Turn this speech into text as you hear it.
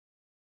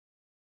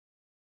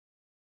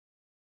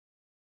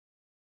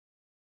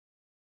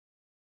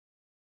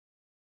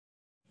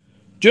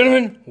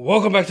Gentlemen,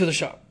 welcome back to the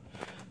shop.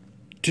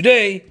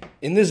 Today,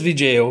 in this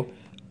video,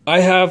 I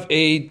have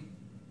a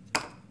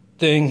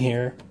thing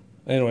here.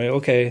 Anyway,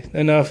 okay,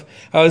 enough.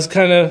 I was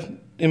kind of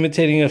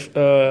imitating a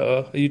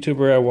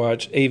YouTuber I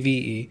watch,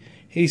 AVE.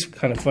 He's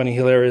kind of funny,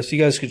 hilarious. You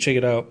guys could check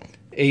it out.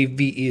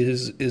 AVE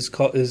is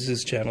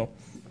his channel.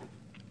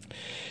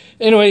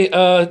 Anyway,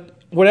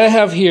 what I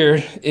have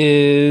here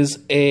is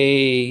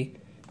a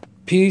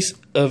piece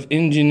of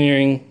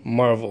engineering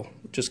marvel.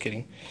 Just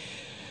kidding.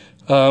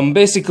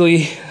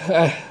 Basically,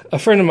 a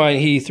friend of mine,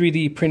 he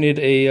 3D printed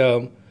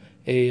a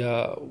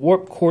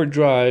warp core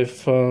drive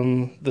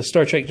from the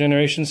Star Trek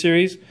Generation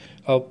series.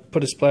 I'll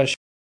put a splash.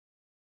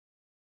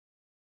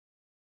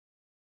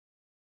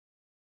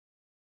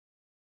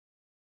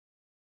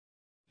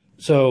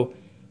 So,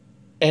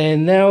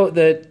 and now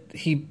that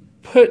he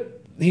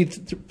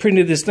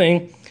printed this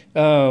thing,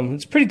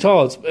 it's pretty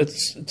tall.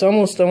 It's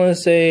almost, I want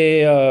to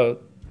say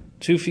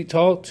 2 feet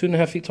tall,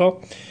 2.5 feet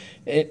tall,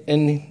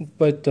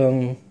 but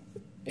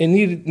it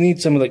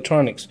needs some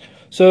electronics.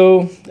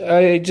 So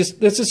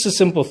this is a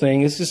simple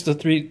thing. It's just a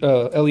 3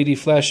 LED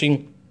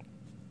flashing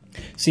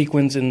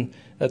sequence, and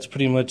that's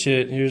pretty much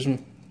it. Here's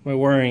my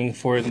wiring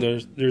for it.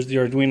 There's the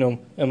Arduino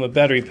and the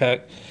battery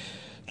pack,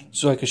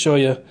 so I can show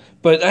you.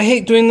 But I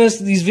hate doing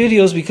these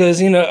videos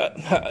because, you know,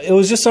 it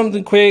was just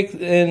something quick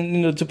and,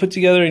 you know, to put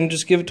together and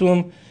just give it to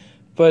them.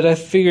 But I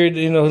figured,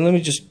 you know, let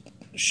me just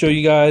show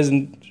you guys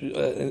in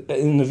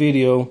the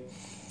video.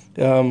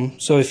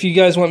 So if you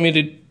guys want me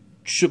to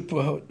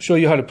show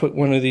you how to put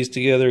one of these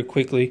together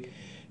quickly,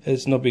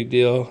 it's no big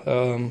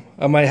deal.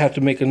 I might have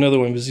to make another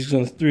one because he's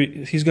going to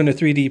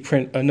 3D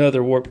print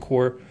another warp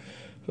core.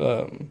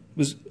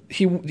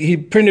 He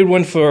printed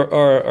one for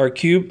our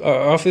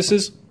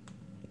offices.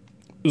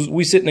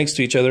 We sit next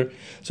to each other,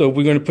 so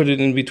we're going to put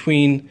it in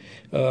between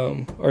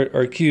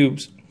our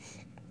cubes.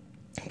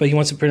 But he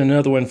wants to print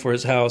another one for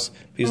his house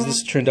because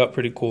this turned out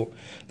pretty cool.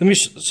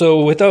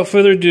 So without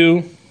further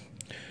ado,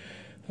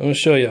 I'm going to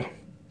show you.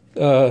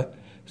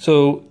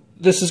 So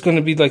this is going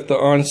to be like the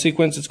on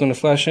sequence. It's going to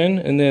flash in,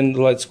 and then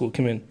the lights will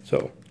come in.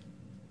 So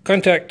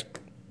contact.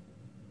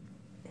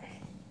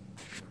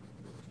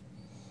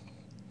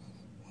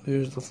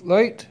 Here's the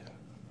light,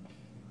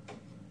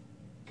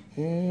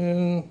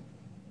 and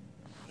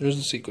there's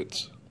the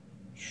sequence.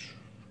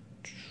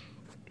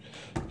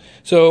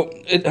 So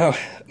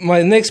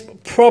my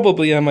next,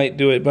 probably I might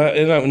do it, but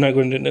I'm not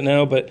going to do it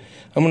now. But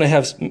I'm going to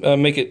have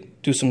make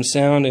it do some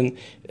sound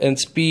and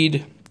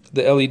speed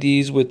the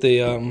LEDs with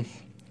the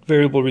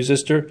variable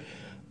resistor,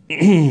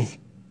 a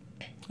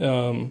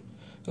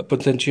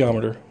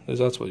potentiometer,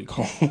 that's what you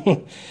call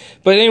it.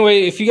 But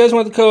anyway, if you guys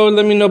want the code,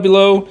 let me know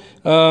below,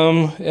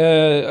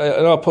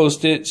 and I'll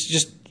post it.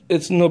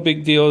 It's no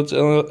big deal. It's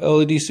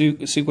LED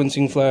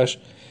sequencing flash.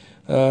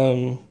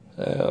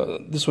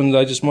 This one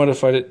I just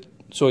modified it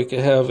so it could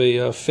have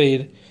a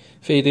fade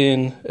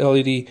in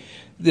LED.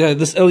 Yeah,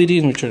 this LED,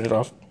 let me turn it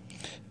off.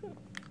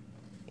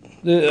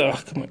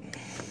 Come on.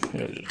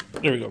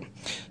 There we go.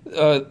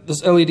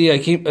 This LED, I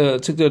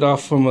took that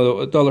off from one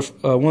of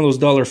those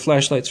dollar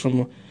flashlights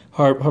from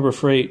Harbor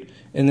Freight,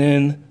 and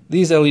then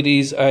these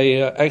LEDs I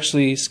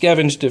actually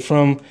scavenged it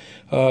from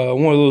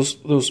one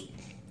of those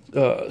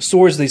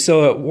swords they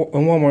sell at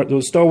Walmart.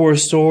 Those Star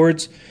Wars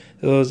swords,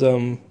 those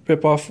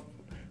rip-off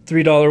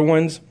 $3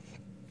 ones.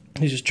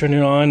 You just turn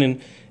it on,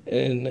 and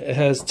it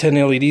has 10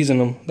 LEDs in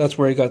them. That's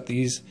where I got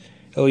these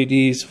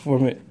LEDs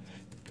from it.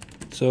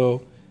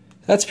 So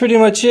that's pretty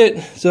much it.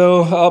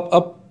 So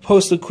I'll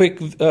post a quick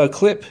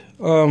clip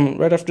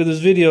right after this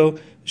video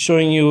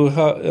showing you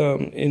how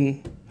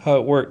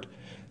it worked.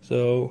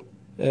 So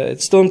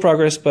it's still in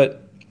progress,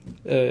 but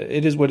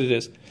it is what it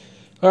is.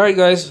 All right,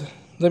 guys,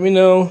 let me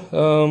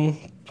know.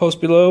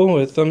 Post below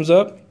with a thumbs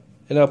up,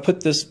 and I'll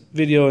put this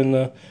video in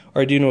the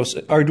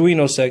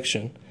Arduino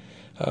section.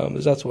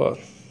 That's what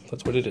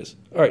it is.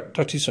 All right,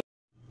 talk to you soon.